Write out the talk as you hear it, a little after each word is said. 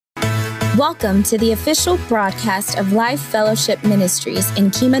Welcome to the official broadcast of Life Fellowship Ministries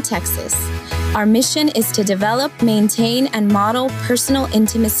in Kemah, Texas. Our mission is to develop, maintain, and model personal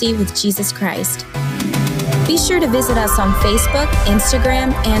intimacy with Jesus Christ. Be sure to visit us on Facebook,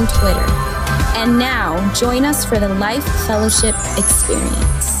 Instagram, and Twitter. And now, join us for the Life Fellowship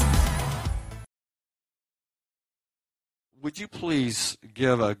experience. Would you please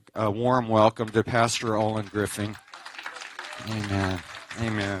give a warm welcome to Pastor Olen Griffing? Amen.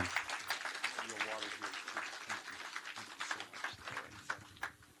 Amen.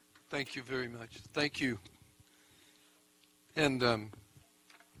 Thank you very much. Thank you. And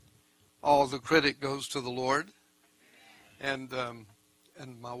all the credit goes to the Lord and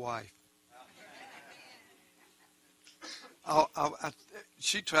my wife.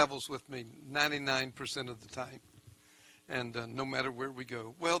 She travels with me 99% of the time, and no matter where we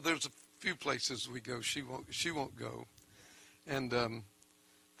go. Well, there's a few places we go she won't go, and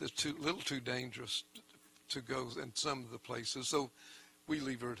it's too dangerous to go in some of the places. So we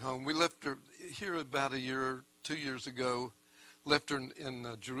leave her at home. We left her here about 2 years ago, left her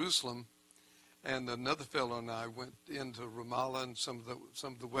in Jerusalem, and another fellow and I went into Ramallah and some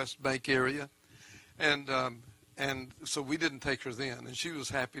of the West Bank area, and so we didn't take her then, and she was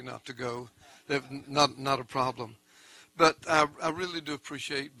happy not to go. Not a problem. But I really do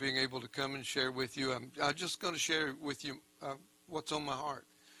appreciate being able to come and share with you. I'm just going to share with you what's on my heart,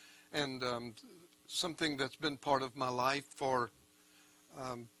 and something that's been part of my life for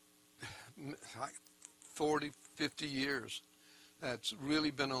like 40, 50 years. That's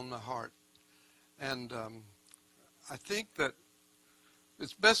really been on my heart. And I think that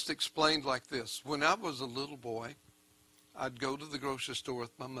it's best explained like this. When I was a little boy, I'd go to the grocery store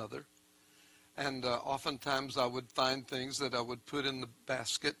with my mother, and oftentimes I would find things that I would put in the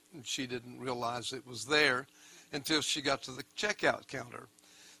basket, and she didn't realize it was there until she got to the checkout counter.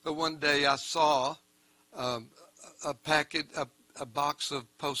 But one day I saw a box of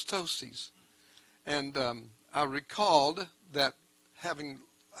Post Toasties. And I recalled that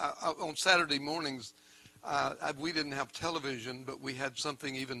on Saturday mornings, we didn't have television, but we had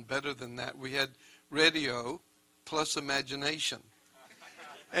something even better than that. We had radio plus imagination.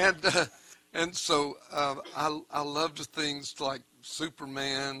 And so I loved things like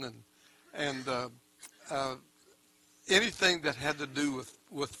Superman and anything that had to do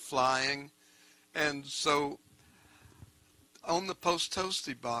with flying. And so on the Post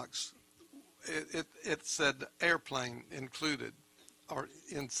Toasty box, it said airplane included or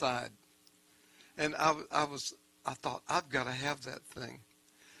inside. And I thought, I've got to have that thing.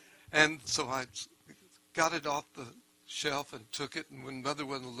 And so I got it off the shelf and took it, and when Mother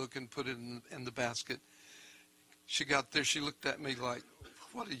wasn't looking, put it in the basket. She got there, she looked at me like,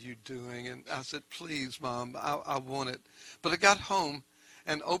 what are you doing? And I said, please, Mom, I want it. But I got home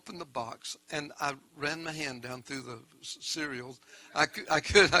and opened the box, and I ran my hand down through the cereals. I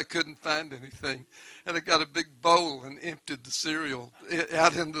couldn't find anything, and I got a big bowl and emptied the cereal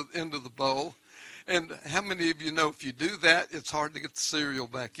out into the bowl. And how many of you know if you do that, it's hard to get the cereal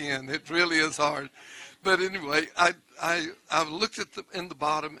back in? It really is hard. But anyway, I looked at in the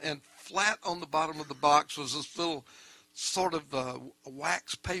bottom, and flat on the bottom of the box was this little sort of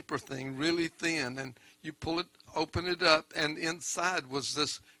wax paper thing, really thin, and you open it up, and inside was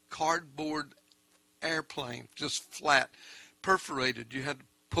this cardboard airplane, just flat, perforated. You had to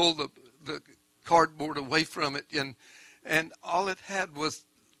pull the cardboard away from it, and all it had was,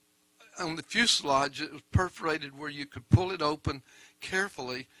 on the fuselage, it was perforated where you could pull it open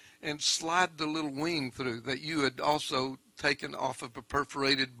carefully and slide the little wing through that you had also taken off of a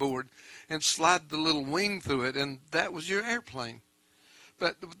perforated board, and slide the little wing through it, and that was your airplane.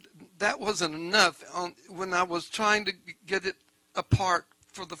 But that wasn't enough. When I was trying to get it apart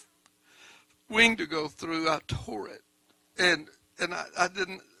for the wing to go through, I tore it. And I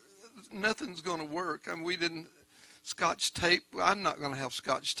didn't, nothing's going to work. I mean, we didn't, Scotch tape, I'm not going to have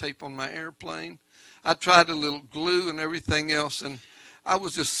Scotch tape on my airplane. I tried a little glue and everything else, and I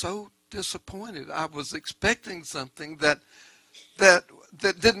was just so disappointed. I was expecting something that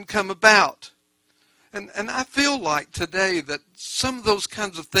didn't come about. And I feel like today that some of those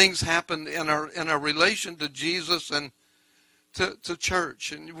kinds of things happen in our relation to Jesus and to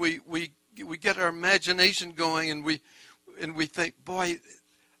church, and we get our imagination going, and we think, boy,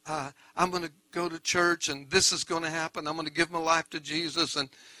 I'm going to go to church, and this is going to happen. I'm going to give my life to Jesus,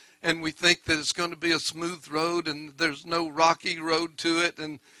 and we think that it's going to be a smooth road, and there's no rocky road to it,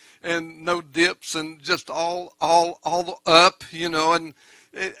 and no dips, and just all up, you know, and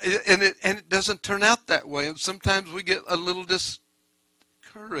it doesn't turn out that way. And sometimes we get a little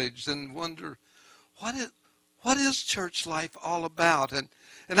discouraged and wonder, what is church life all about? And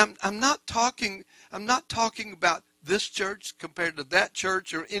And I'm not talking about this church compared to that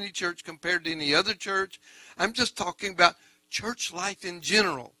church or any church compared to any other church. I'm just talking about church life in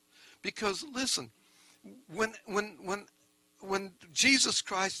general. Because listen, when Jesus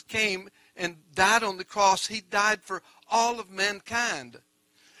Christ came and died on the cross, he died for all of mankind.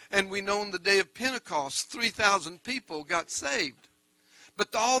 And we know on the day of Pentecost, 3,000 people got saved.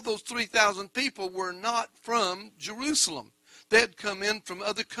 But all those 3,000 people were not from Jerusalem. They had come in from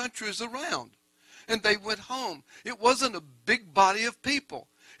other countries around. And they went home. It wasn't a big body of people.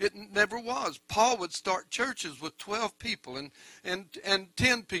 It never was. Paul would start churches with 12 people and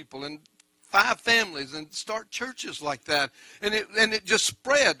 10 people and 5 families and start churches like that. And it just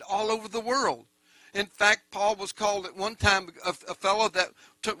spread all over the world. In fact, Paul was called at one time a fellow that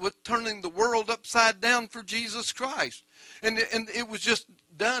was turning the world upside down for Jesus Christ. And it was just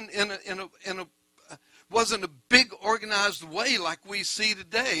done in a wasn't a big organized way like we see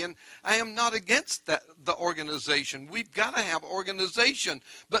today. And I am not against the organization. We've got to have organization.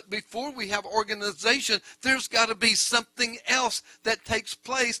 But before we have organization, there's got to be something else that takes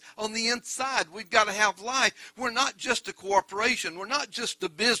place on the inside. We've got to have life. We're not just a corporation. We're not just a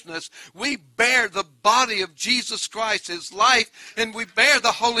business. We bear the body of Jesus Christ, his life, and we bear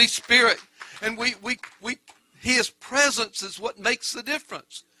the Holy Spirit. And his presence is what makes the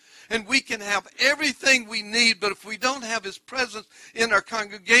difference. And we can have everything we need, but if we don't have his presence in our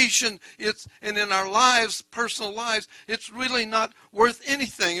congregation and in our lives, personal lives, it's really not worth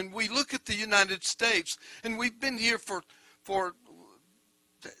anything. And we look at the United States, and we've been here for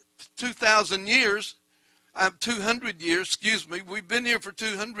 2,000 years, 200 years, excuse me. We've been here for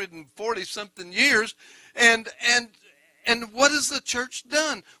 240-something years, and what has the church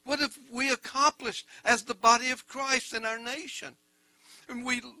done? What have we accomplished as the body of Christ in our nation? And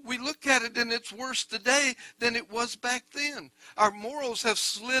we look at it, and it's worse today than it was back then. Our morals have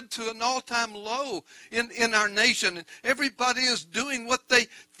slid to an all-time low in our nation. And everybody is doing what they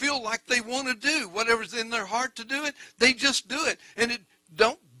feel like they want to do. Whatever's in their heart to do it, they just do it. And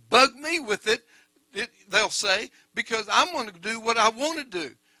don't bug me with it, they'll say, because I'm going to do what I want to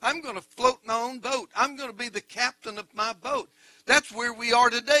do. I'm going to float my own boat. I'm going to be the captain of my boat. That's where we are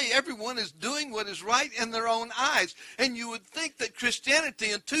today. Everyone is doing what is right in their own eyes. And you would think that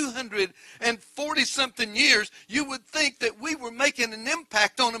Christianity in 240-something years, you would think that we were making an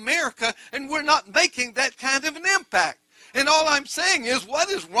impact on America, and we're not making that kind of an impact. And all I'm saying is, what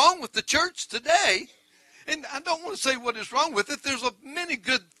is wrong with the church today? And I don't want to say what is wrong with it. There's many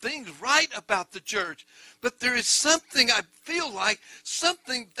good things right about the church. But there is something, I feel like,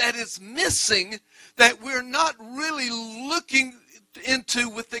 something that is missing that we're not really looking into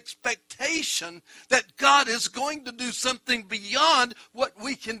with expectation that God is going to do something beyond what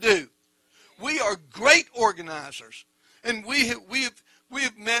we can do. We are great organizers. And we have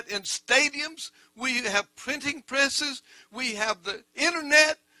met in stadiums. We have printing presses. We have the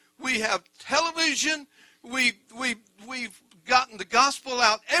internet. We have television. We've gotten the gospel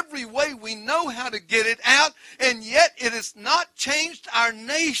out every way we know how to get it out, and yet it has not changed our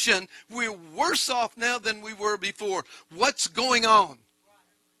nation. We're worse off now than we were before. What's going on?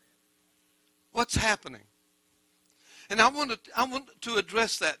 What's happening? And I want to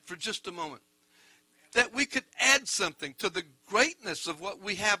address that for just a moment. That we could add something to the greatness of what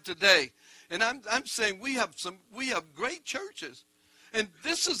we have today. And I'm saying we have great churches. And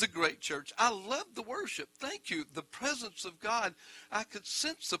this is a great church. I love the worship. Thank you. The presence of God. I could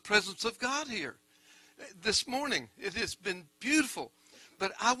sense the presence of God here. This morning, it has been beautiful.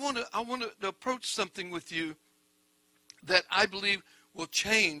 But I want to approach something with you that I believe will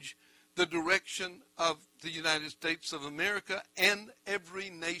change the direction of the United States of America and every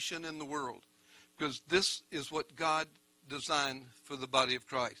nation in the world. Because this is what God designed for the body of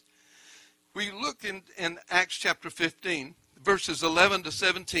Christ. We look in Acts chapter 15. Verses 11 to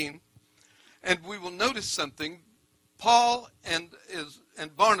 17, and we will notice something. Paul and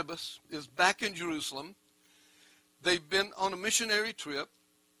Barnabas is back in Jerusalem. They've been on a missionary trip.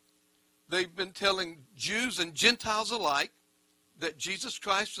 They've been telling Jews and Gentiles alike that Jesus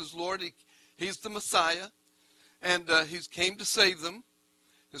Christ is Lord. He's the Messiah, and he's came to save them.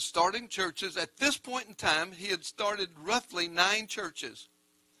 He's starting churches. At this point in time, he had started roughly 9 churches.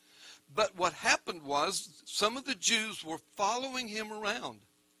 But what happened was some of the Jews were following him around.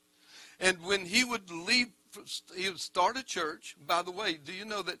 And when he would leave, he would start a church. By the way, do you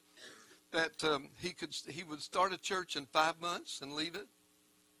know that he would start a church in 5 months and leave it?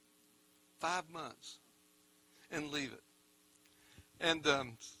 5 months and leave it. And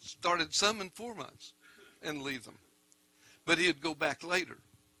started some in 4 months and leave them. But he'd go back later.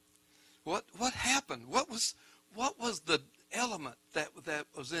 What happened? What was the element that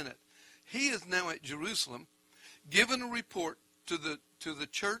was in it. He is now at Jerusalem, given a report to the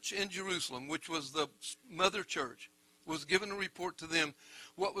church in Jerusalem, which was the mother church, was given a report to them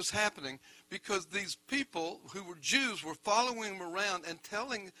what was happening, because these people who were Jews were following him around and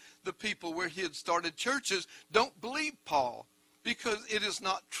telling the people where he had started churches, don't believe Paul, because it is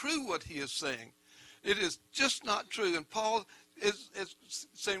not true what he is saying. It is just not true. And Paul is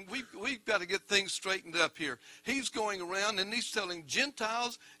saying, we've got to get things straightened up here. He's going around and he's telling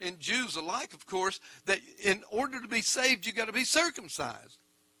Gentiles and Jews alike, of course, that in order to be saved, you got to be circumcised.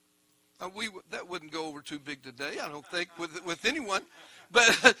 That wouldn't go over too big today, I don't think, with anyone.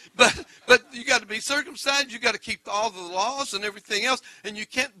 But you got to be circumcised. You got to keep all the laws and everything else. And you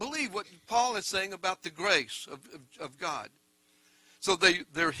can't believe what Paul is saying about the grace of God. So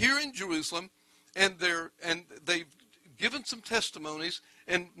they're here in Jerusalem, and they've given some testimonies.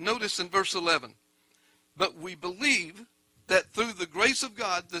 And notice in verse 11, but we believe that through the grace of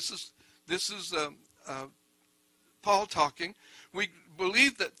God, this is Paul talking. We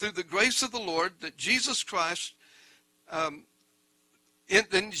believe that through the grace of the Lord, that Jesus Christ,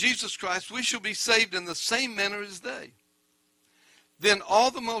 in Jesus Christ, we shall be saved in the same manner as they. Then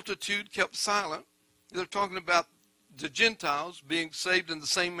all the multitude kept silent. They're talking about the Gentiles being saved in the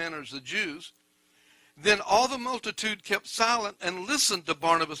same manner as the Jews. Then all the multitude kept silent and listened to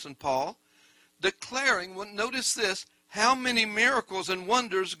Barnabas and Paul, declaring, well, notice this, how many miracles and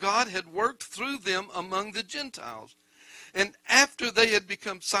wonders God had worked through them among the Gentiles. And after they had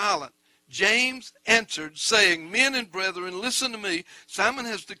become silent, James answered, saying, men and brethren, listen to me. Simon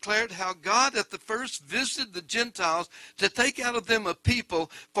has declared how God at the first visited the Gentiles to take out of them a people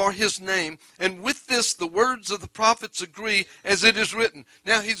for his name. And with this, the words of the prophets agree, as it is written.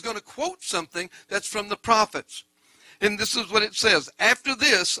 Now he's going to quote something that's from the prophets. And this is what it says. After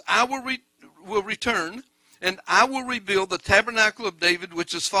this, I will return, and I will rebuild the tabernacle of David,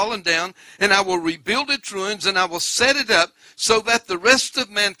 which is fallen down, and I will rebuild its ruins, and I will set it up, so that the rest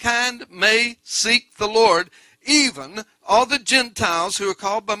of mankind may seek the Lord, even all the Gentiles who are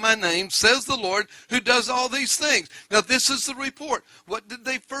called by my name, says the Lord, who does all these things. Now this is the report. What did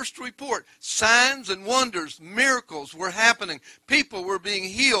they first report? Signs and wonders, miracles were happening. People were being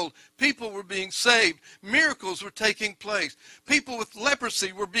healed. People were being saved. Miracles were taking place. People with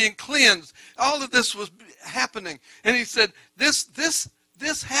leprosy were being cleansed. All of this was happening. And he said,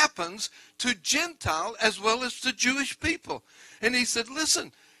 this happens to Gentile as well as to Jewish people. And he said,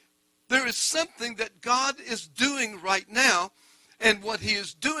 listen, there is something that God is doing right now, and what he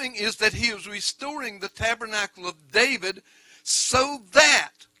is doing is that he is restoring the tabernacle of David so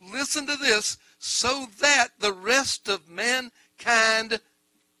that, listen to this, so that the rest of mankind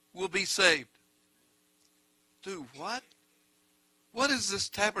will be saved. Do what? What is this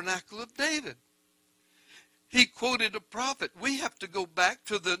tabernacle of David? He quoted a prophet. We have to go back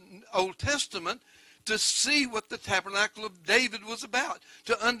to the Old Testament to see what the tabernacle of David was about,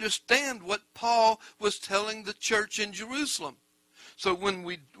 to understand what Paul was telling the church in Jerusalem. So when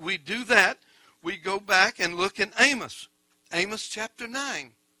we do that, we go back and look in Amos. Amos chapter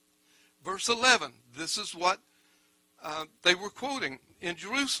 9, verse 11. This is what they were quoting in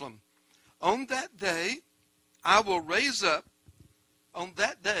Jerusalem. On that day, I will raise up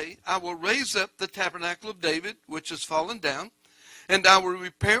the tabernacle of David, which has fallen down, and I will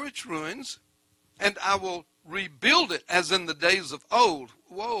repair its ruins, and I will rebuild it as in the days of old.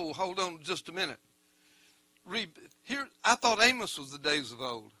 Whoa, hold on just a minute. Here, I thought Amos was the days of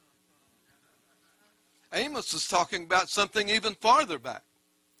old. Amos is talking about something even farther back.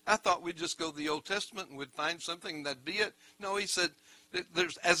 I thought we'd just go to the Old Testament and we'd find something and that'd be it. No, he said,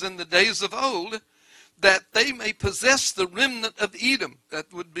 there's as in the days of old, that they may possess the remnant of Edom.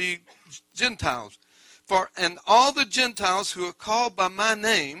 That would be Gentiles. And all the Gentiles who are called by my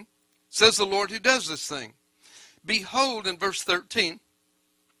name, says the Lord who does this thing. Behold, in verse 13,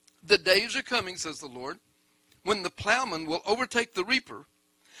 the days are coming, says the Lord, when the plowman will overtake the reaper,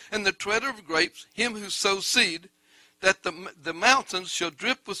 and the treader of grapes, him who sows seed, that the mountains shall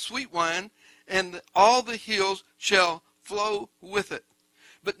drip with sweet wine, and all the hills shall flow with it.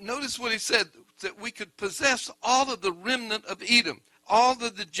 But notice what he said, that we could possess all of the remnant of Edom, all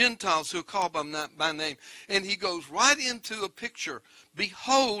of the Gentiles who are called by name. And he goes right into a picture.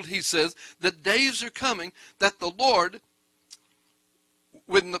 Behold, he says, the days are coming that the Lord,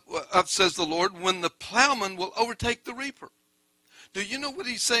 says the Lord, when the plowman will overtake the reaper. Do you know what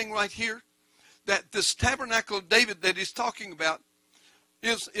he's saying right here? That this tabernacle of David that he's talking about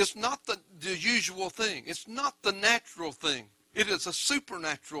is not the usual thing. It's not the natural thing. It is a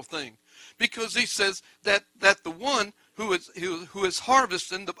supernatural thing. Because he says that the one who is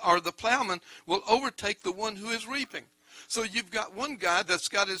harvesting, or the plowman, will overtake the one who is reaping. So you've got one guy that's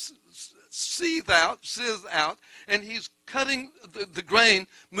got his scythe out, and he's cutting the grain,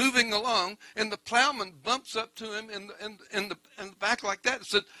 moving along, and the plowman bumps up to him in the back like that and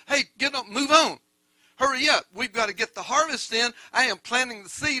said, "Hey, get up, move on. Hurry up. We've got to get the harvest in. I am planting the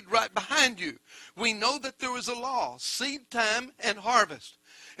seed right behind you." We know that there is a law, seed time and harvest.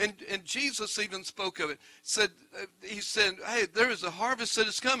 And Jesus even spoke of it. He said, "Hey, there is a harvest that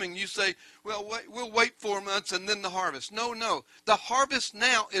is coming." You say, "Well, we'll wait 4 months and then the harvest." No. The harvest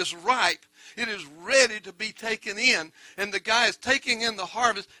now is ripe. It is ready to be taken in. And the guy is taking in the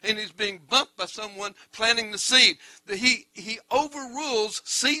harvest, and he's being bumped by someone planting the seed. He overrules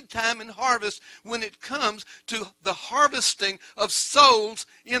seed time and harvest when it comes to the harvesting of souls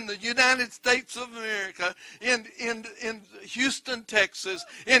in the United States of America, in Houston, Texas,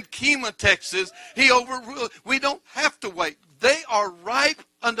 in Kima, Texas. He overrules. We don't have to wait. They are ripe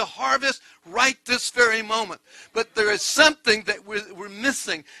unto harvest right this very moment. But there is something that we're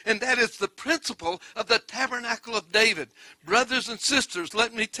missing, and that is the principle of the tabernacle of David. Brothers and sisters,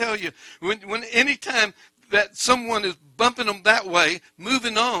 let me tell you, when any time that someone is bumping them that way,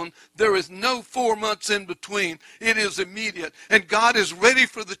 moving on, there is no 4 months in between. It is immediate. And God is ready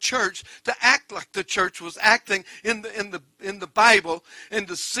for the church to act like the church was acting in the Bible, and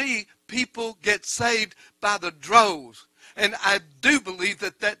to see people get saved by the droves. And I do believe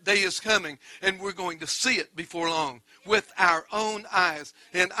that day is coming, and we're going to see it before long with our own eyes.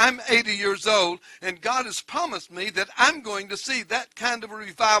 And I'm 80 years old, and God has promised me that I'm going to see that kind of a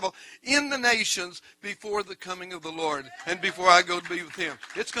revival in the nations before the coming of the Lord and before I go to be with Him.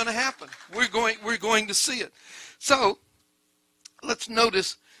 It's going to happen. We're going to see it. So let's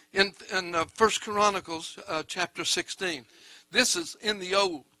notice in 1 Chronicles chapter 16. This is in the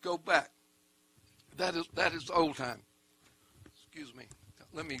old. Go back. That is old time. Excuse me.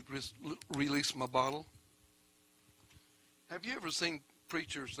 Let me release my bottle. Have you ever seen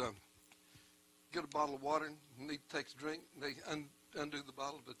preachers get a bottle of water and need to take a drink? They undo the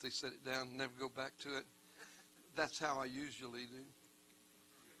bottle, but they set it down and never go back to it. That's how I usually do.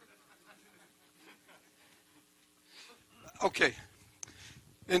 Okay.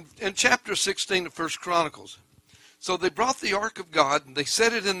 In chapter 16 of 1 Chronicles. So they brought the ark of God, and they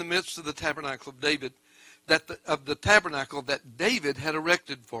set it in the midst of the tabernacle of David, of the tabernacle that David had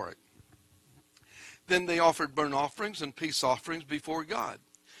erected for it. Then they offered burnt offerings and peace offerings before God.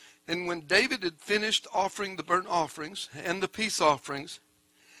 And when David had finished offering the burnt offerings and the peace offerings,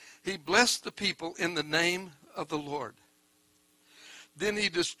 he blessed the people in the name of the Lord. Then he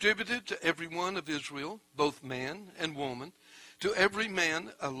distributed to every one of Israel, both man and woman, to every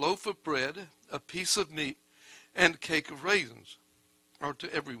man a loaf of bread, a piece of meat, and a cake of raisins, or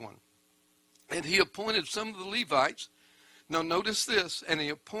to everyone. And he appointed some of the Levites. Now notice this. And he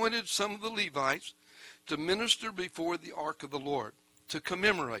appointed some of the Levites to minister before the ark of the Lord, to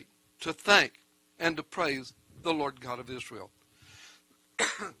commemorate, to thank, and to praise the Lord God of Israel.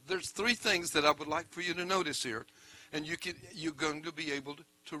 There's 3 things that I would like for you to notice here, and you're going to be able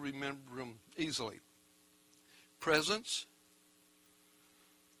to remember them easily. Presence,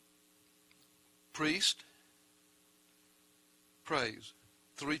 priest, praise.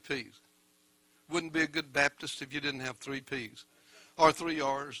 3 P's. Wouldn't be a good Baptist if you didn't have 3 P's, or 3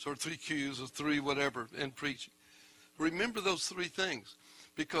 R's, or 3 Q's, or 3 whatever in preaching. Remember those 3 things,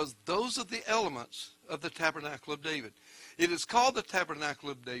 because those are the elements of the tabernacle of David. It is called the tabernacle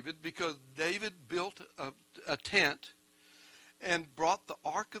of David because David built a tent and brought the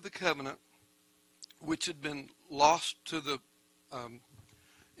Ark of the Covenant, which had been lost to the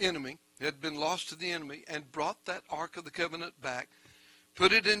enemy. It had been lost to the enemy, and brought that Ark of the Covenant back,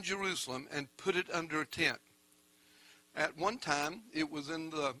 put it in Jerusalem, and put it under a tent. At one time, it was in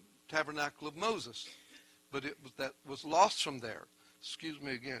the tabernacle of Moses, but that was lost from there. Excuse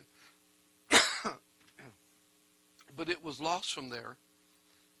me again. But it was lost from there.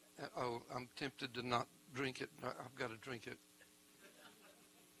 Oh, I'm tempted to not drink it. I've got to drink it.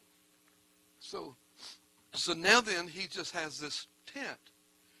 So now then, he just has this tent.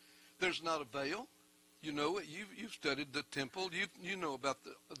 There's not a veil. You know it. You've studied the temple. You know about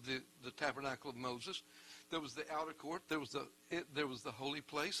the tabernacle of Moses. There was the outer court. There was the holy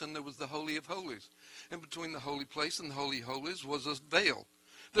place, and there was the holy of holies. And between the holy place and the holy of holies was a veil.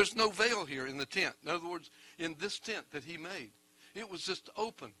 There's no veil here in the tent. In other words, in this tent that he made, it was just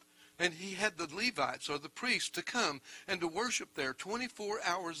open. And he had the Levites, or the priests, to come and to worship there 24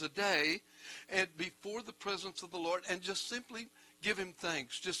 hours a day and before the presence of the Lord, and just simply give him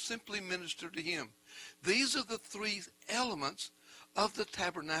thanks, just simply minister to him. These are the 3 elements of the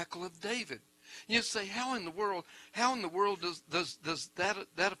tabernacle of David. You say, how in the world does that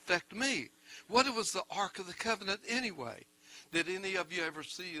affect me? What was the Ark of the Covenant anyway? Did any of you ever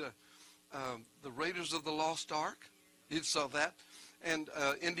see the Raiders of the Lost Ark? You saw that? And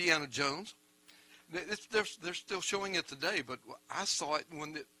Indiana Jones. They're still showing it today, but I saw it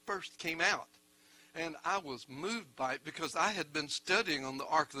when it first came out. And I was moved by it because I had been studying on the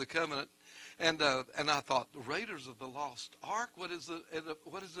Ark of the Covenant. And I thought, the Raiders of the Lost Ark, what is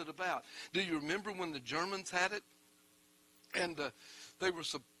it about? Do you remember when the Germans had it? And they were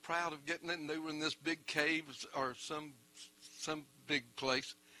so proud of getting it, and they were in this big cave or some big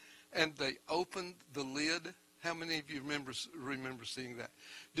place. And they opened the lid. How many of you remember seeing that?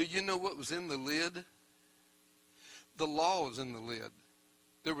 Do you know what was in the lid? The law was in the lid.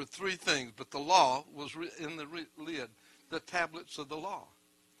 There were three things, but the law was in the lid. The tablets of the law.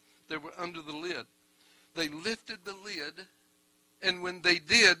 They were under the lid. They lifted the lid, and when they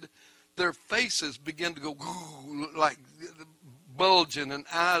did, their faces began to go like bulging, and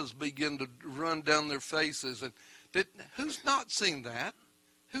eyes began to run down their faces. And who's not seen that?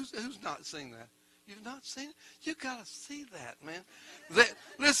 Who's not seen that? You've not seen it? You got to see that, man.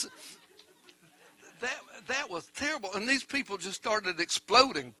 Listen, that was terrible, and these people just started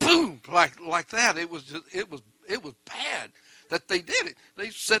exploding, boom, like that. It was bad that they did it. They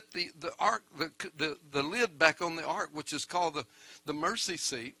set the ark, the lid back on the ark, which is called the mercy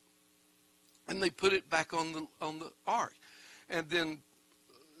seat, and they put it back on the ark, and then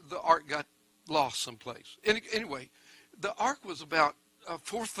the ark got lost someplace. Anyway, the ark was about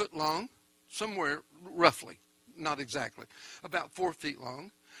 4 foot long, somewhere roughly, not exactly, about 4 feet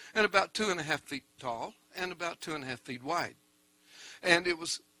long, and about 2.5 feet tall, and about 2.5 feet wide. And it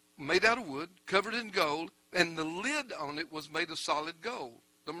was made out of wood, covered in gold, and the lid on it was made of solid gold.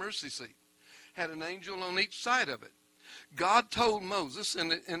 The mercy seat had an angel on each side of it. God told Moses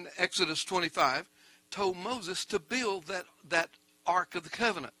in Exodus 25, told Moses to build that Ark of the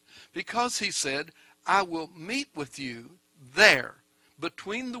Covenant, because he said, I will meet with you there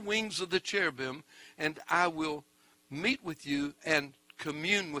between the wings of the cherubim, and I will meet with you and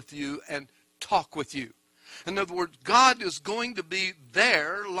commune with you and talk with you. In other words, God is going to be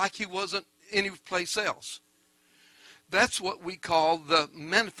there like he wasn't any place else. That's what we call the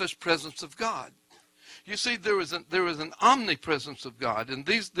manifest presence of God. You see, there is an omnipresence of God, and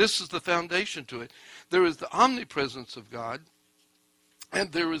this is the foundation to it. There is the omnipresence of God,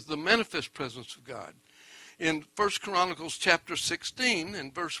 and there is the manifest presence of God. In 1 Chronicles chapter 16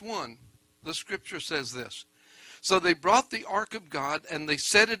 and verse 1, the scripture says this. So they brought the ark of God, and they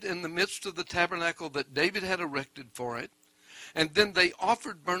set it in the midst of the tabernacle that David had erected for it. And then they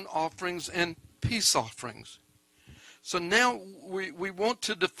offered burnt offerings and peace offerings. So now we want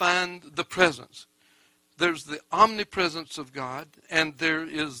to define the presence. There's the omnipresence of God, and there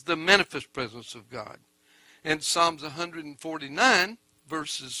is the manifest presence of God. In Psalms 149,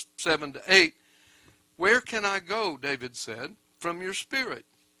 verses 7 to 8, where can I go, David said, from your spirit?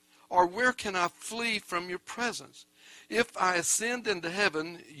 Or where can I flee from your presence? If I ascend into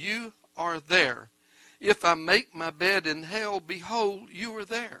heaven, you are there. If I make my bed in hell, behold, you are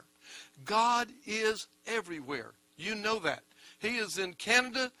there. God is everywhere. You know that. He is in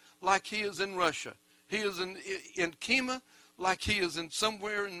Canada like he is in Russia. He is in Kima like he is in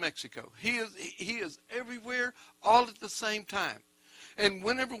somewhere in Mexico. He is everywhere all at the same time. And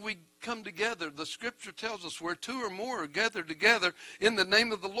whenever we come together, the scripture tells us where two or more are gathered together in the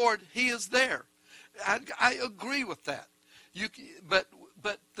name of the Lord, he is there. I agree with that.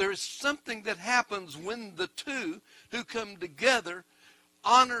 But there is something that happens when the two who come together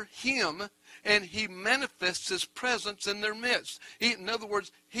honor him, and he manifests his presence in their midst. In other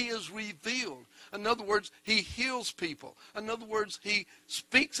words, he is revealed. In other words, he heals people. In other words, he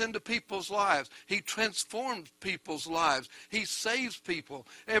speaks into people's lives. He transforms people's lives. He saves people.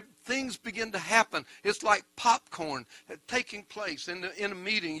 Things begin to happen. It's like popcorn taking place in a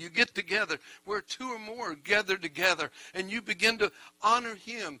meeting. You get together where two or more are gathered together, and you begin to honor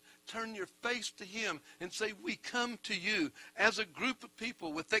him. Turn your face to him and say, we come to you as a group of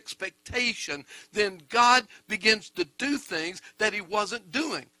people with expectation. Then God begins to do things that he wasn't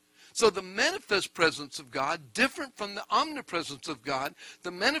doing. So the manifest presence of God, different from the omnipresence of God,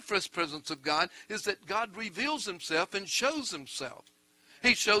 the manifest presence of God is that God reveals himself and shows himself.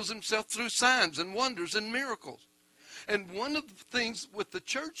 He shows himself through signs and wonders and miracles. And one of the things with the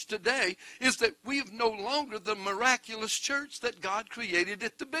church today is that we have no longer the miraculous church that God created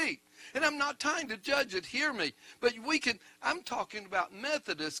it to be. And I'm not trying to judge it, hear me. But I'm talking about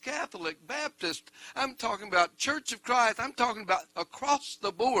Methodist, Catholic, Baptist. I'm talking about Church of Christ. I'm talking about across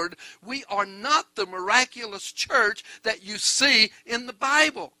the board. We are not the miraculous church that you see in the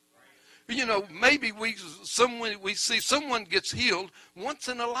Bible. You know, maybe we see someone gets healed once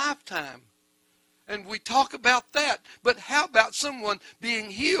in a lifetime. And we talk about that. But how about someone being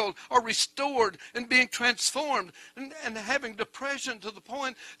healed or restored and being transformed and having depression to the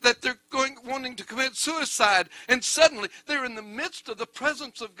point that they're wanting to commit suicide, and suddenly they're in the midst of the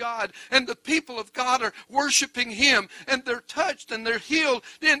presence of God, and the people of God are worshiping Him, and they're touched and they're healed,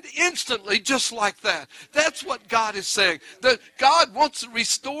 and instantly, just like that. That's what God is saying. That God wants to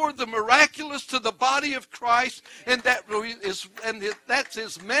restore the miraculous to the body of Christ, and that's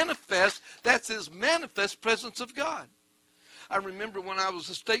His manifest presence of God. I remember when I was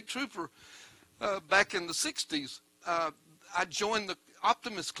a state trooper back in the 60s, I joined the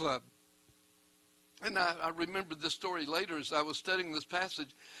Optimist Club. And I remembered this story later as I was studying this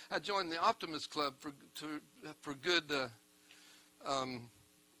passage. I joined the Optimist Club for good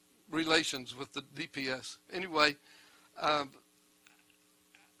relations with the DPS. Anyway,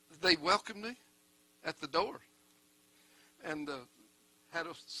 they welcomed me at the door and had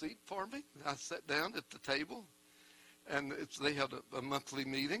a seat for me. I sat down at the table, and they had a monthly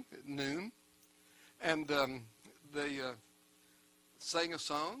meeting at noon, and they sang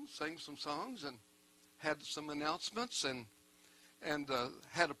some songs, and had some announcements, and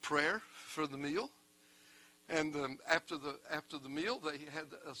had a prayer for the meal. And after the meal, they had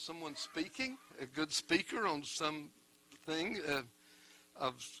someone speaking, a good speaker on something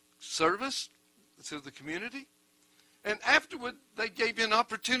of service to the community. And afterward, they gave you an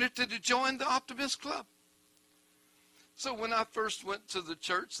opportunity to join the Optimist Club. So when I first went to the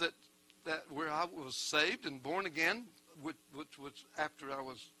church that where I was saved and born again, which was after I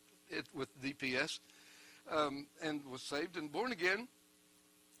was with DPS, and was saved and born again,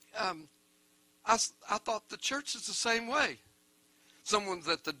 I thought the church is the same way. Someone's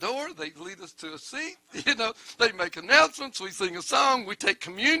at the door, they lead us to a seat, they make announcements, we sing a song, we take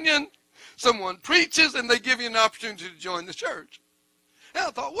communion, someone preaches, and they give you an opportunity to join the church. And I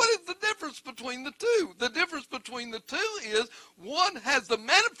thought, what is the difference between the two? The difference between the two is one has the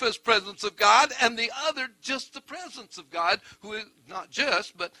manifest presence of God, and the other just the presence of God, who is not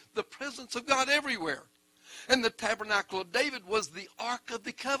just, but the presence of God everywhere. And the tabernacle of David was the Ark of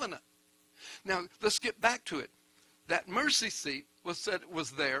the Covenant. Now, let's get back to it. That mercy seat was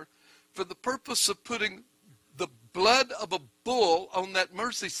there for the purpose of putting the blood of a bull on that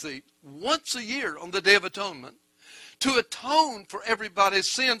mercy seat once a year on the Day of Atonement to atone for everybody's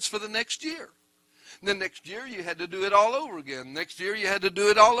sins for the next year. The next year you had to do it all over again. Next year you had to do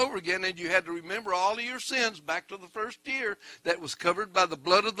it all over again, and you had to remember all of your sins back to the first year that was covered by the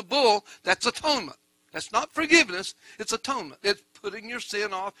blood of the bull. That's atonement. That's not forgiveness. It's atonement. It's putting your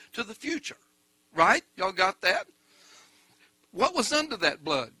sin off to the future. Right? Y'all got that? What was under that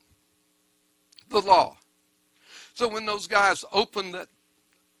blood? The law. So when those guys opened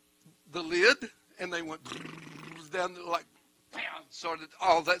the lid and they went down like, started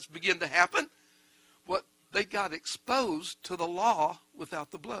all that began to happen, they got exposed to the law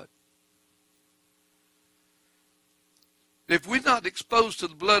without the blood. If we're not exposed to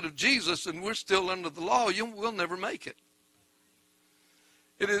the blood of Jesus and we're still under the law, we'll never make it.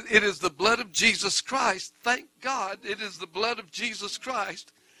 It is the blood of Jesus Christ. Thank God it is the blood of Jesus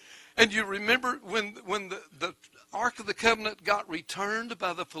Christ. And you remember when the Ark of the Covenant got returned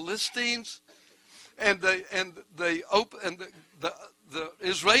by the Philistines, and the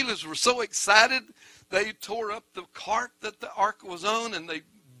Israelis were so excited, they tore up the cart that the Ark was on, and they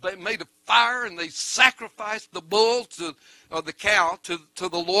made a fire, and they sacrificed the bull or the cow to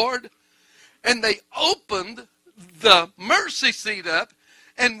the Lord. And they opened the mercy seat up.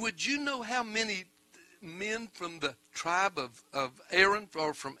 And would you know how many men from the tribe of Aaron,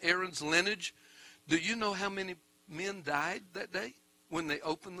 or from Aaron's lineage, do you know how many men died that day when they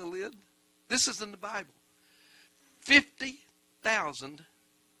opened the lid? This is in the Bible.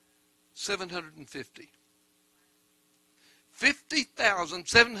 50,750.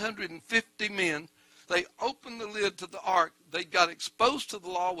 50,750 men. They opened the lid to the ark. They got exposed to the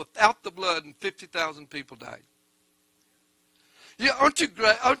law without the blood, and 50,000 people died. Yeah, aren't you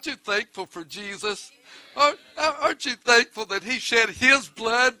thankful for Jesus? Aren't you thankful that He shed His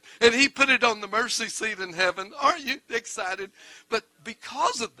blood and He put it on the mercy seat in heaven? Aren't you excited? But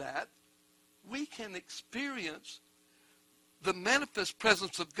because of that, we can experience the manifest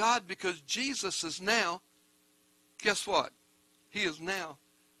presence of God, because Jesus is now, guess what? He is now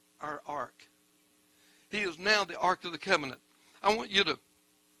our ark. He is now the Ark of the Covenant. I want you to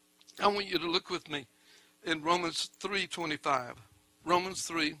look with me in Romans 3:25. Romans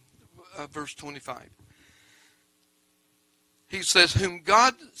 3, verse 25. He says, whom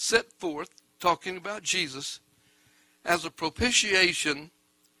God set forth, talking about Jesus, as a propitiation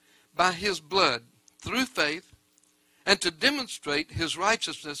by His blood, through faith, and to demonstrate his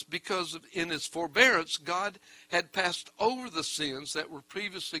righteousness, because in his forbearance God had passed over the sins that were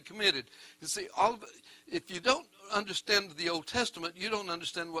previously committed. You see, if you don't understand the Old Testament, you don't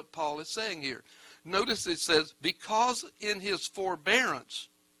understand what Paul is saying here. Notice it says, because in his forbearance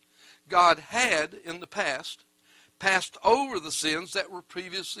God had, in the past, passed over the sins that were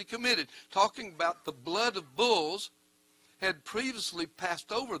previously committed. Talking about the blood of bulls had previously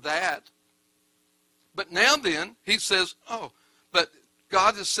passed over that. But now then, he says, but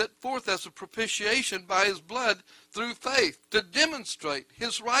God is set forth as a propitiation by his blood through faith to demonstrate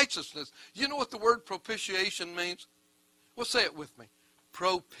his righteousness. You know what the word propitiation means? Well, say it with me.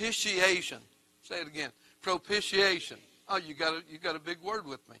 Propitiation. Say it again. Propitiation. Oh, you got a big word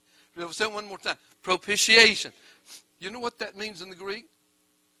with me. Say it one more time. Propitiation. You know what that means in the Greek?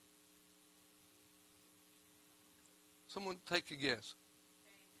 Someone take a guess.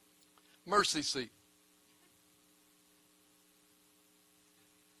 Mercy seat.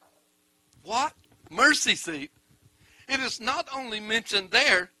 What? Mercy seat. It is not only mentioned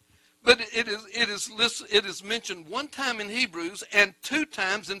there, but it is mentioned one time in Hebrews and 2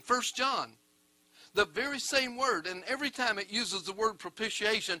 times in 1 John. The very same word, and every time it uses the word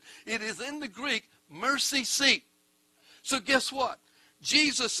propitiation, it is in the Greek mercy seat. So guess what?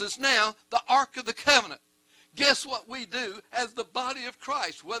 Jesus is now the Ark of the Covenant. Guess what we do as the body of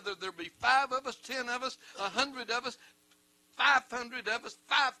Christ? Whether there be 5 of us, 10 of us, 100 of us, 500 of us,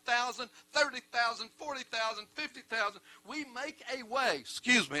 5,000, 30,000, 40,000, 50,000. We make a way.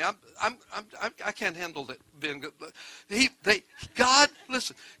 Excuse me, I can't handle that, Ben.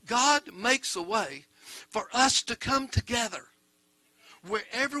 God makes a way for us to come together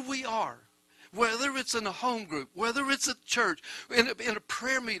wherever we are. Whether it's in a home group, whether it's at church, in a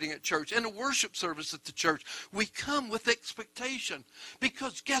prayer meeting at church, in a worship service at the church, we come with expectation.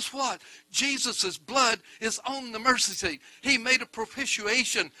 Because guess what? Jesus' blood is on the mercy seat. He made a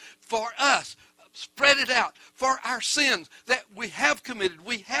propitiation for us. Spread it out for our sins that we have committed,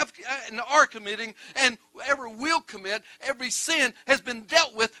 we have and are committing, and ever will commit. Every sin has been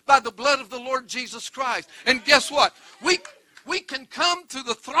dealt with by the blood of the Lord Jesus Christ. And guess what? We can come to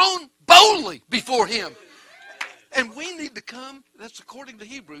the throne boldly before him. And we need to come, that's according to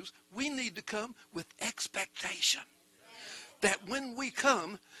Hebrews, we need to come with expectation. That when we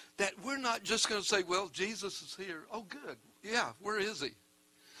come, that we're not just going to say, well, Jesus is here. Oh, good. Yeah, where is he?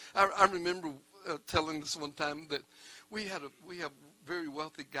 I remember telling this one time that we have a very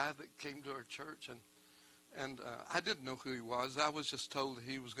wealthy guy that came to our church, and I didn't know who he was. I was just told that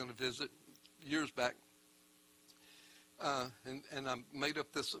he was going to visit years back. And I made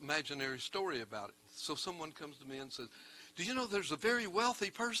up this imaginary story about it. So someone comes to me and says, do you know there's a very wealthy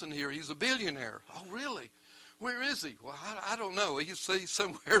person here? He's a billionaire. Oh, really? Where is he? Well, I don't know. He's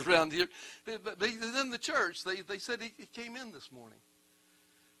somewhere around here. But he's in the church. They said he came in this morning.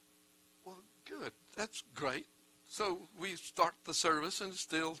 Well, good. That's great. So we start the service, and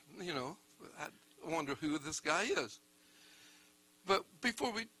still, I wonder who this guy is. But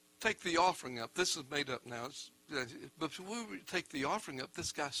before we take the offering up, this is made up now. But before we take the offering up,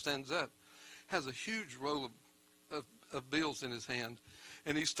 this guy stands up, has a huge roll of bills in his hand,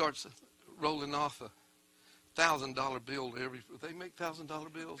 and he starts rolling off a $1,000 bill to every. They make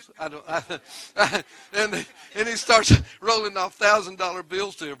 $1,000 bills. And he starts rolling off $1,000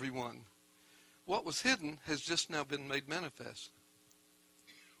 bills to everyone. What was hidden has just now been made manifest.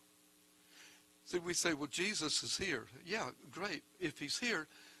 See, we say, well, Jesus is here. Yeah, great. If he's here,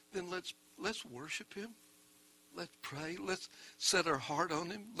 then let's worship him. Let's pray. Let's set our heart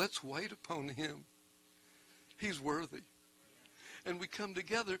on him. Let's wait upon him. He's worthy. And we come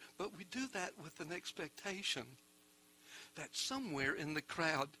together, but we do that with an expectation that somewhere in the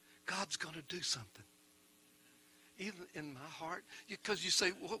crowd, God's going to do something. Even in my heart. Because you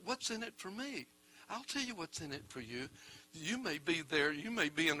say, well, what's in it for me? I'll tell you what's in it for you. You may be there. You may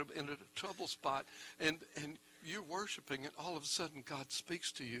be in a trouble spot, and you're worshiping, and all of a sudden God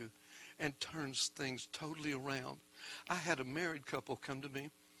speaks to you and turns things totally around. I had a married couple come to me,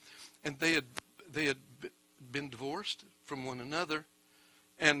 and they had been divorced from one another,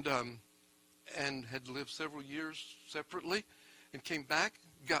 and had lived several years separately, and came back,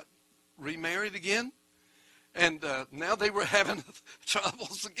 got remarried again, and now they were having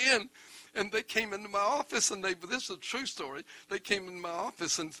troubles again. And they came into my office, and this is a true story. They came into my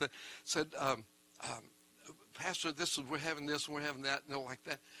office and said, Pastor, we're having this, and we're having that, and like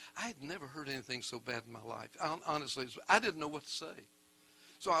that. I had never heard anything so bad in my life. Honestly, I didn't know what to say.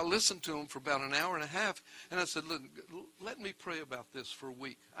 So I listened to them for about an hour and a half, and I said, let me pray about this for a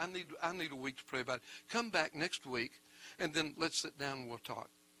week. I need a week to pray about it. Come back next week, and then let's sit down and we'll talk.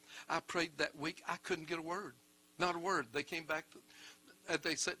 I prayed that week. I couldn't get a word. Not a word. They came back,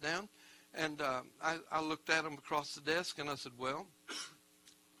 they sat down, and I looked at them across the desk, and I said, well,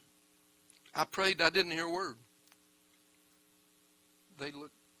 I prayed. I didn't hear a word. They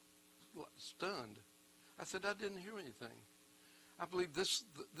looked stunned. I said, I didn't hear anything. I believe this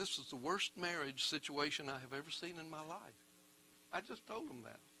is the worst marriage situation I have ever seen in my life. I just told them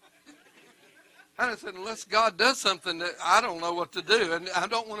that. And I said, unless God does something that I don't know what to do, and I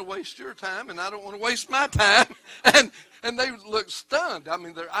don't want to waste your time, and I don't want to waste my time. And they looked stunned. I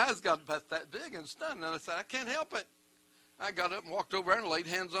mean, their eyes got about that big and stunned. And I said, I can't help it. I got up and walked over there and laid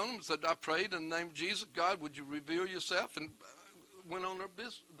hands on them and said, I prayed in the name of Jesus. God, would you reveal yourself? And went on their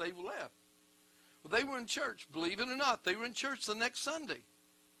business. They left. Well, they were in church. Believe it or not, they were in church the next Sunday.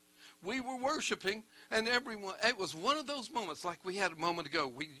 We were worshiping, and everyone, it was one of those moments like we had a moment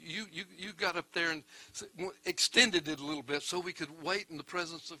ago. You got up there and extended it a little bit so we could wait in the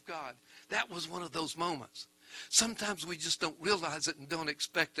presence of God. That was one of those moments. Sometimes we just don't realize it and don't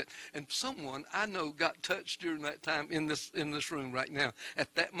expect it. And someone I know got touched during that time in this room right now.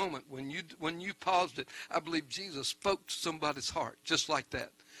 At that moment, when you paused it, I believe Jesus spoke to somebody's heart just like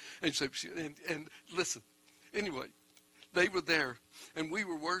that. And so, and listen, anyway, they were there, and we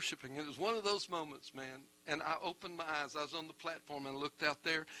were worshiping. It was one of those moments, man. And I opened my eyes. I was on the platform and looked out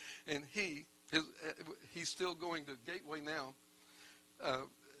there, and he's still going to Gateway now.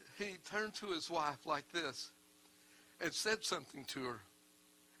 He turned to his wife like this and said something to her.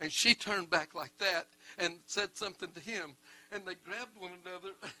 And she turned back like that and said something to him. And they grabbed one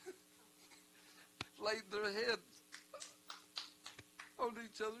another, laid their heads on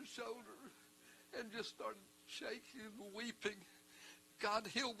each other's shoulder, and just started shaking and weeping. God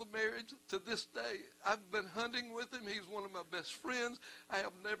healed the marriage to this day. I've been hunting with him. He's one of my best friends. I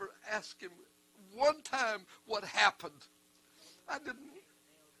have never asked him one time what happened. I didn't.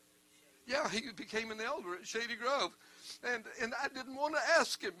 Yeah, he became an elder at Shady Grove. And I didn't want to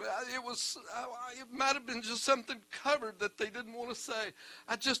ask him. It might have been just something covered that they didn't want to say.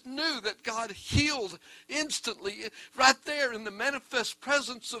 I just knew that God healed instantly right there in the manifest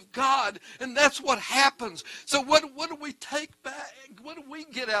presence of God. And that's what happens. So what do we take back? What do we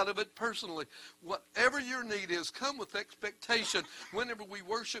get out of it personally? Whatever your need is, come with expectation. Whenever we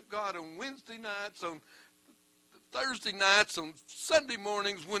worship God on Wednesday nights, on Thursday nights, on Sunday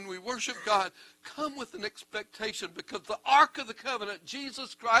mornings, when we worship God, come with an expectation, because the Ark of the Covenant,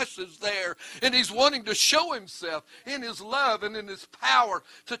 Jesus Christ, is there, and he's wanting to show himself in his love and in his power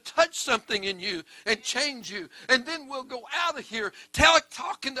to touch something in you and change you. And then we'll go out of here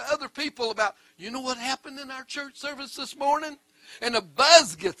talking to other people about, you know what happened in our church service this morning? And a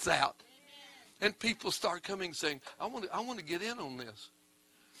buzz gets out, and people start coming saying, I want to get in on this.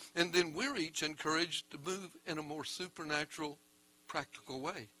 And then we're each encouraged to move in a more supernatural, practical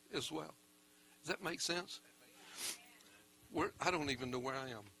way as well. Does that make sense? I don't even know where I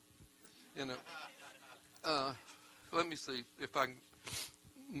am. Let me see if I can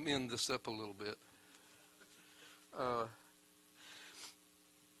mend this up a little bit.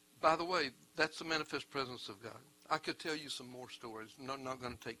 By the way, that's the manifest presence of God. I could tell you some more stories. I'm not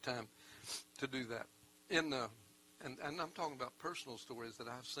going to take time to do that. And I'm talking about personal stories that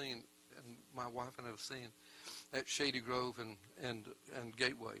I've seen, and my wife and I have seen at Shady Grove and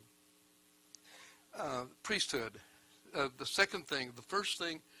Gateway. Priesthood. The first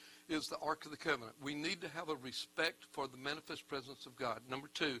thing is the Ark of the Covenant. We need to have a respect for the manifest presence of God. Number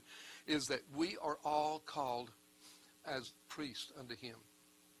two is that we are all called as priests unto him.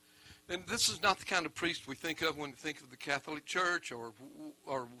 And this is not the kind of priest we think of when we think of the Catholic Church or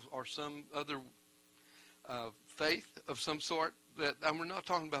some other faith of some sort. And we're not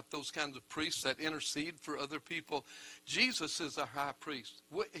talking about those kinds of priests that intercede for other people. Jesus is our high priest.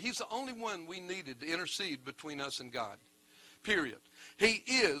 He's the only one we needed to intercede between us and God. Period. He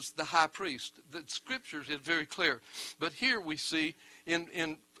is the high priest. The scriptures is very clear. But here we see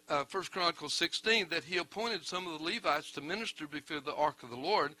in 1 Chronicles 16 that he appointed some of the Levites to minister before the ark of the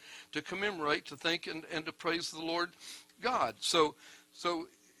Lord, to commemorate, to think, and to praise the Lord God. So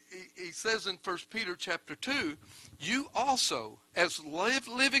he says in 1 Peter chapter 2, you also, as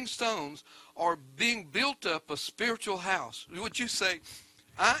living stones, are being built up a spiritual house. Would you say,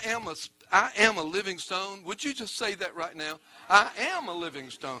 I am a living stone? Would you just say that right now? I am a living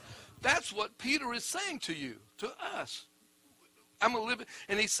stone. That's what Peter is saying to you, to us. I'm a living,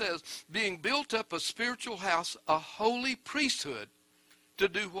 and he says, being built up a spiritual house, a holy priesthood, to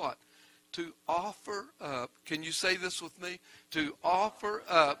do what? To offer up, can you say this with me? To offer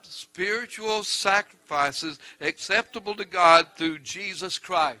up spiritual sacrifices acceptable to God through Jesus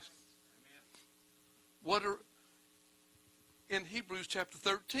Christ. In Hebrews chapter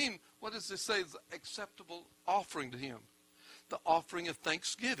 13, What does this say is acceptable offering to him? The offering of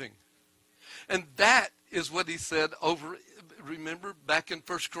thanksgiving. And that is what he said over, remember, back in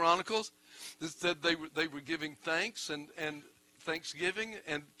 1 Chronicles? It said they were giving thanks and thanksgiving,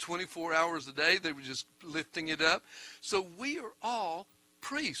 and 24 hours a day they were just lifting it up. So we are all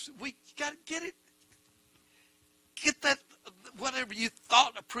priests. We got to get that, whatever you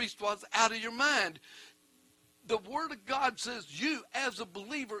thought a priest was, out of your mind. The Word of God says you, as a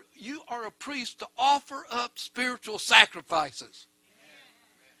believer, you are a priest to offer up spiritual sacrifices.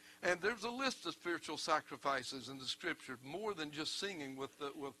 And there's a list of spiritual sacrifices in the Scripture, more than just singing with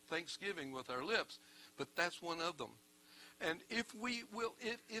thanksgiving with our lips, but that's one of them. And if we will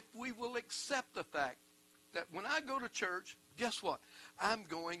accept the fact that when I go to church, guess what? I'm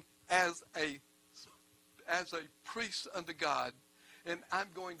going as a priest unto God, and I'm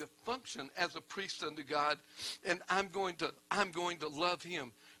going to function as a priest unto God, and I'm going to love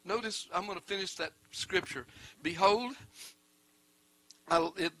him. Notice, I'm going to finish that scripture. Behold,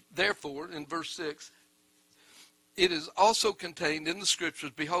 therefore, in verse 6, it is also contained in the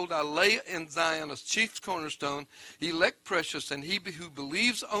Scriptures, behold, I lay in Zion a chief cornerstone, elect precious, and he who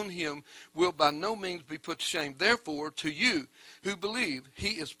believes on him will by no means be put to shame. Therefore, to you who believe,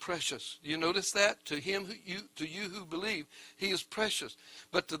 he is precious. You notice that? To you who believe, he is precious.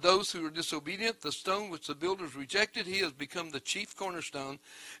 But to those who are disobedient, the stone which the builders rejected, he has become the chief cornerstone,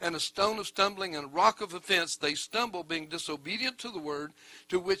 and a stone of stumbling and a rock of offense. They stumble, being disobedient to the word,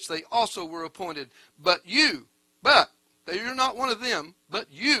 to which they also were appointed. But you're not one of them,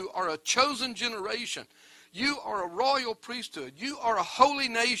 but you are a chosen generation. You are a royal priesthood. You are a holy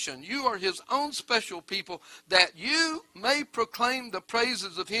nation. You are his own special people, that you may proclaim the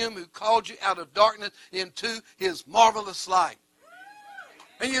praises of him who called you out of darkness into his marvelous light.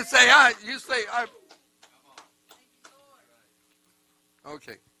 And you say,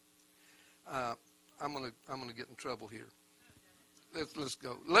 okay. I'm gonna get in trouble here. Let's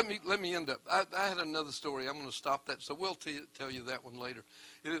go. Let me end up. I had another story. I'm going to stop that. So we'll tell you that one later.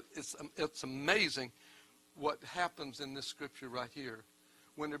 It's amazing what happens in this scripture right here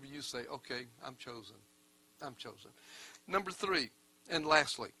whenever you say, okay, I'm chosen. I'm chosen. Number 3, and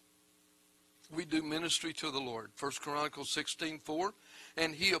lastly, we do ministry to the Lord. 1 Chronicles 16:4,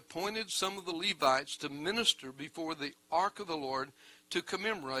 and he appointed some of the Levites to minister before the ark of the Lord, to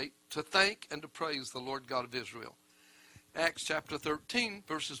commemorate, to thank, and to praise the Lord God of Israel. Acts chapter 13,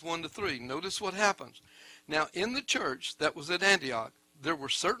 verses 1 to 3. Notice what happens. Now, in the church that was at Antioch, there were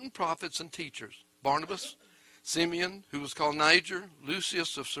certain prophets and teachers. Barnabas, Simeon, who was called Niger,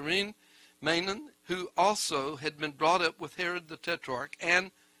 Lucius of Cyrene, Manaen, who also had been brought up with Herod the Tetrarch,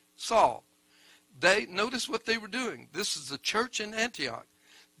 and Saul. Notice what they were doing. This is the church in Antioch.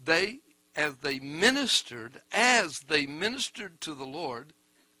 As they ministered to the Lord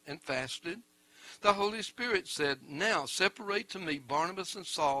and fasted, the Holy Spirit said, now separate to me Barnabas and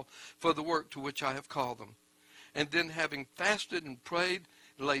Saul for the work to which I have called them. And then, having fasted and prayed,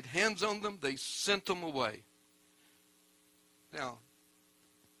 laid hands on them, they sent them away. Now,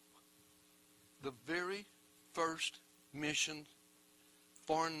 the very first mission,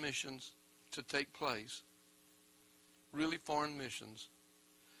 foreign missions to take place, really foreign missions,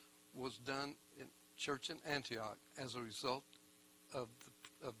 was done in church in Antioch as a result of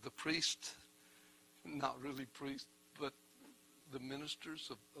the priest, not really priests, but the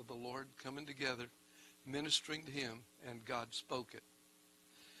ministers of the Lord coming together, ministering to him, and God spoke it.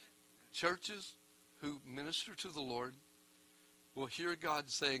 Churches who minister to the Lord will hear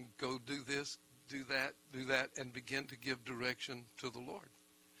God saying, go do this, do that, and begin to give direction to the Lord.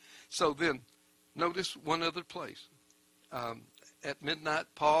 So then, notice one other place. At midnight,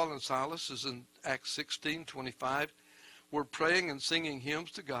 Paul and Silas, is in Acts 16:25, were praying and singing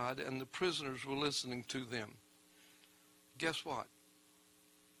hymns to God, and the prisoners were listening to them. Guess what?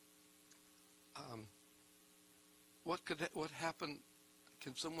 What happened?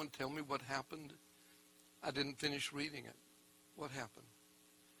 Can someone tell me what happened? I didn't finish reading it. What happened?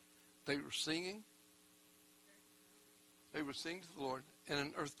 They were singing. They were singing to the Lord, and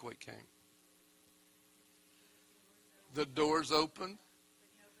an earthquake came. The doors opened.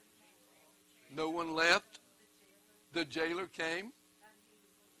 No one left. The jailer came.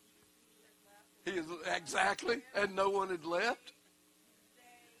 Exactly, and no one had left.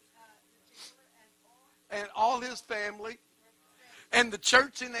 And all his family, and the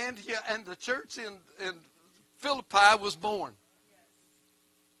church in Antioch, and the church in Philippi was born.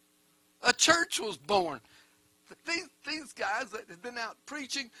 A church was born. these guys that had been out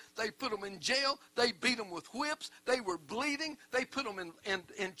preaching, they put them in jail. They beat them with whips. They were bleeding. They put them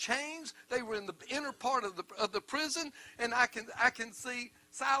in chains. They were in the inner part of the prison. And I can see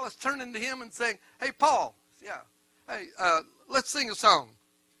Silas turning to him and saying, "Hey, Paul, yeah, hey, let's sing a song."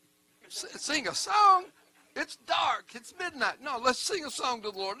 Sing a song? It's dark. It's midnight. No, let's sing a song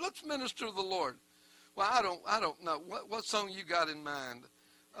to the Lord. Let's minister to the Lord. Well, I don't know. What song you got in mind?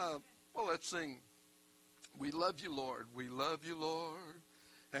 Well, let's sing. We love you, Lord. We love you, Lord.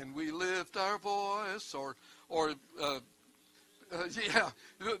 And we lift our voice. Yeah,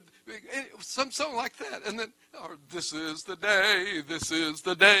 some song like that. And then, or this is the day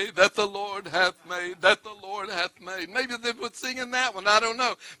that the Lord hath made, that the Lord hath made. Maybe they would sing in that one. I don't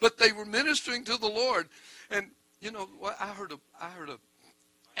know. But they were ministering to the Lord. And, you know, I heard a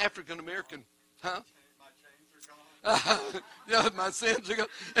African American, huh? Yeah, my sins are gone.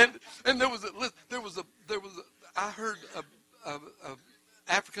 And I heard a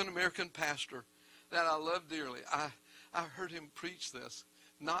African American pastor that I love dearly. I heard him preach this,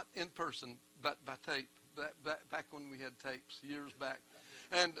 not in person, but by tape. Back when we had tapes years back,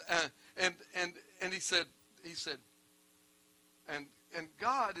 and he said, and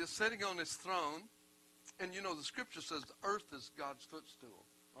God is sitting on His throne, and you know the Scripture says the earth is God's footstool.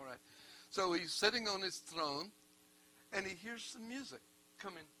 All right, so He's sitting on His throne. And he hears some music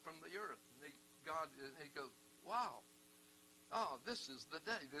coming from the earth. And he goes, wow. Oh, this is the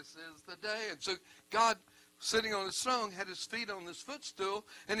day. This is the day. And so God, sitting on His throne, had His feet on His footstool,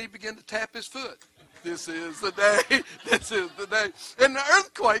 and He began to tap His foot. This is the day. This is the day. And the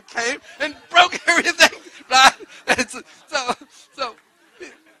earthquake came and broke everything. Right? And so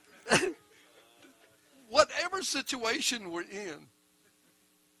whatever situation we're in,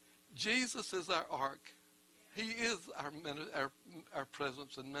 Jesus is our ark. He is our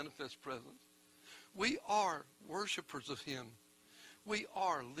presence and manifest presence. We are worshipers of Him. We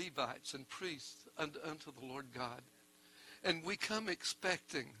are Levites and priests unto the Lord God. And we come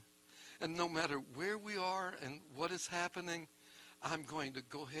expecting. And no matter where we are and what is happening, I'm going to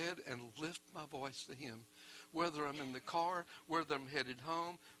go ahead and lift my voice to Him. Whether I'm in the car, whether I'm headed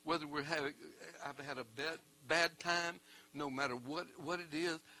home, whether I've had a bad time, no matter what it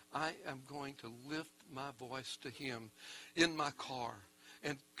is, I am going to lift my voice to Him in my car.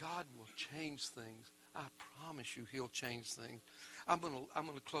 And God will change things. I promise you He'll change things. I'm going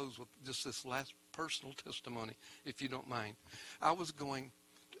to close with just this last personal testimony, if you don't mind. I was going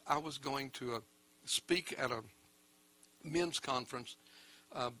to speak at a men's conference,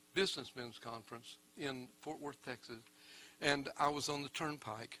 business men's conference in Fort Worth, Texas. And I was on the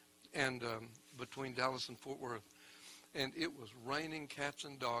turnpike and between Dallas and Fort Worth. And it was raining cats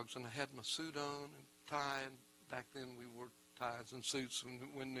and dogs, and I had my suit on and tie. And back then we wore ties and suits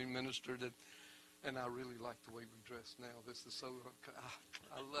when we ministered. And I really like the way we dress now. This is so,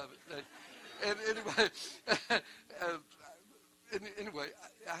 I love it. And anyway,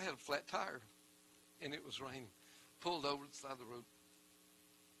 I had a flat tire, and it was raining. Pulled over to the side of the road.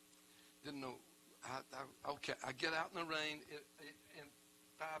 Didn't know. Okay, I get out in the rain. In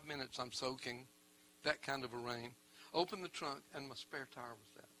 5 minutes, I'm soaking. That kind of a rain. Opened the trunk, and my spare tire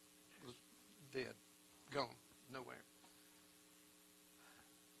was dead, gone, nowhere.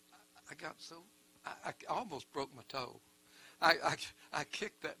 I got so, I almost broke my toe. I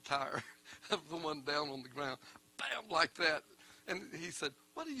kicked that tire, the one down on the ground, bam, like that. And he said,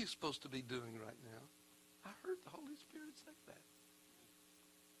 "What are you supposed to be doing right now?" I heard the Holy Spirit say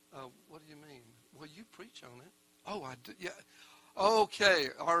that. What do you mean? Well, you preach on it. Oh, I do, yeah. Okay,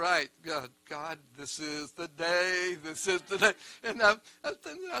 all right, God, this is the day, and I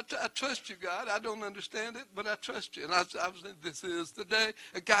trust you, God. I don't understand it, but I trust you, and I was saying, this is the day.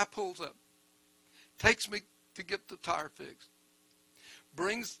 A guy pulls up, takes me to get the tire fixed,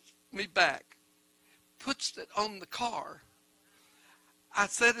 brings me back, puts it on the car. I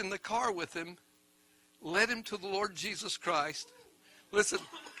sat in the car with him, led him to the Lord Jesus Christ. Listen,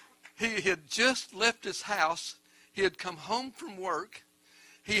 he had just left his house. He had come home from work.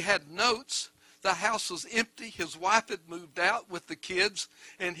 He had notes. The house was empty. His wife had moved out with the kids,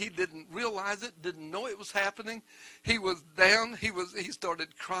 and he didn't realize it, didn't know it was happening. He was down. He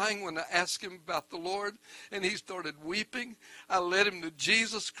started crying when I asked him about the Lord, and he started weeping. I led him to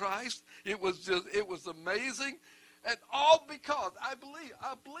Jesus Christ. It was amazing. And all because, I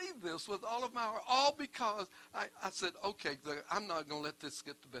believe this with all of my heart, all because I said, okay, I'm not going to let this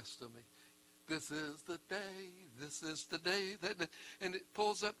get the best of me. This is the day, this is the day, and it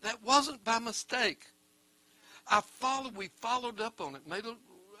pulls up. That wasn't by mistake. We followed up on it, made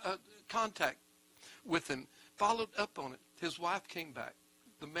a contact with him, followed up on it. His wife came back.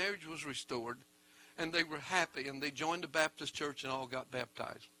 The marriage was restored. and they were happy, and they joined the Baptist church and all got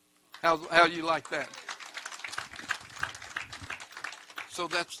baptized. How you like that? So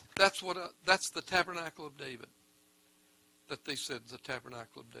that's the tabernacle of David. That they said the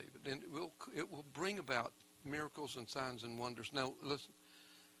tabernacle of David, and it will bring about miracles and signs and wonders. Now, listen.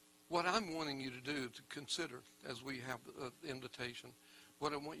 What I'm wanting you to do to consider as we have the invitation,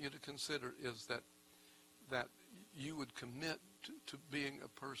 what I want you to consider is that you would commit to being a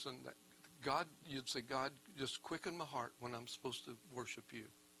person that God, you'd say, God, just quicken my heart when I'm supposed to worship you.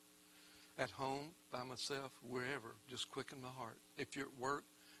 At home, by myself, wherever, just quicken my heart. If you're at work,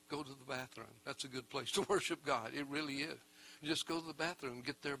 go to the bathroom. That's a good place to worship God. It really is. You just go to the bathroom and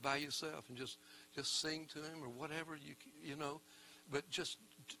get there by yourself and just sing to him or whatever you know. But just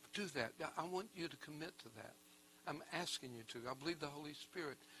do that. I want you to commit to that. I'm asking you to. I believe the Holy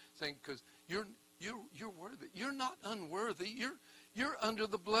Spirit saying, because you're worthy. You're not unworthy. You're under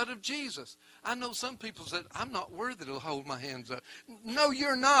the blood of Jesus. I know some people said, I'm not worthy to hold my hands up. No,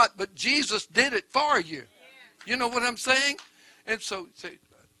 you're not, but Jesus did it for you. You know what I'm saying? And so say,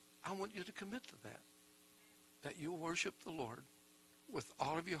 I want you to commit to that you'll worship the Lord with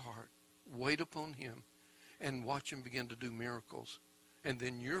all of your heart, wait upon him, and watch him begin to do miracles. And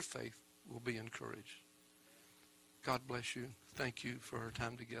then your faith will be encouraged. God bless you. Thank you for our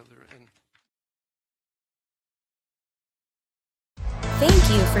time together. And thank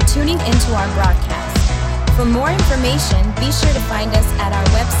you for tuning into our broadcast. For more information, be sure to find us at our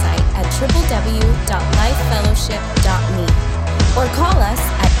website at www.lifefellowship.me or call us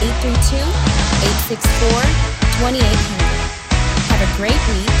at 832-864-2800. Have a great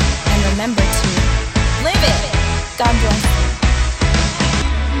week and remember to live it. God bless you.